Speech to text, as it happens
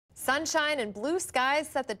Sunshine and blue skies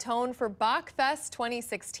set the tone for Bockfest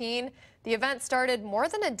 2016. The event started more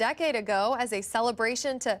than a decade ago as a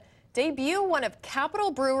celebration to debut one of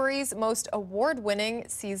Capital Brewery's most award-winning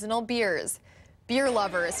seasonal beers. Beer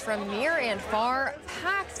lovers from near and far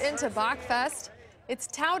packed into Bockfest. It's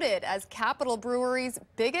touted as Capital Brewery's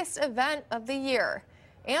biggest event of the year.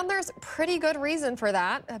 And there's pretty good reason for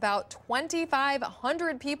that. About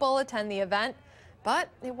 2,500 people attend the event, but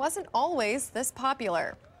it wasn't always this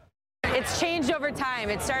popular. It's changed over time.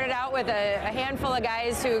 It started out with a handful of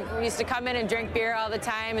guys who used to come in and drink beer all the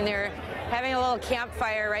time, and they were having a little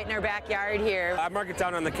campfire right in our backyard here. I mark it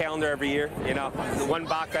down on the calendar every year. You know, when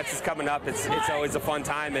Bockfest is coming up, it's always a fun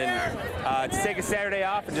time, and to take a Saturday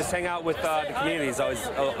off and just hang out with the community is always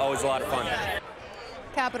a lot of fun.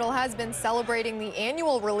 Capital has been celebrating the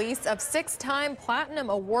annual release of 6-time Platinum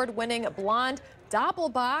Award-winning blonde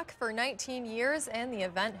Doppelbock for 19 years, and the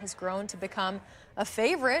event has grown to become a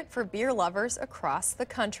favorite for beer lovers across the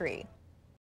country.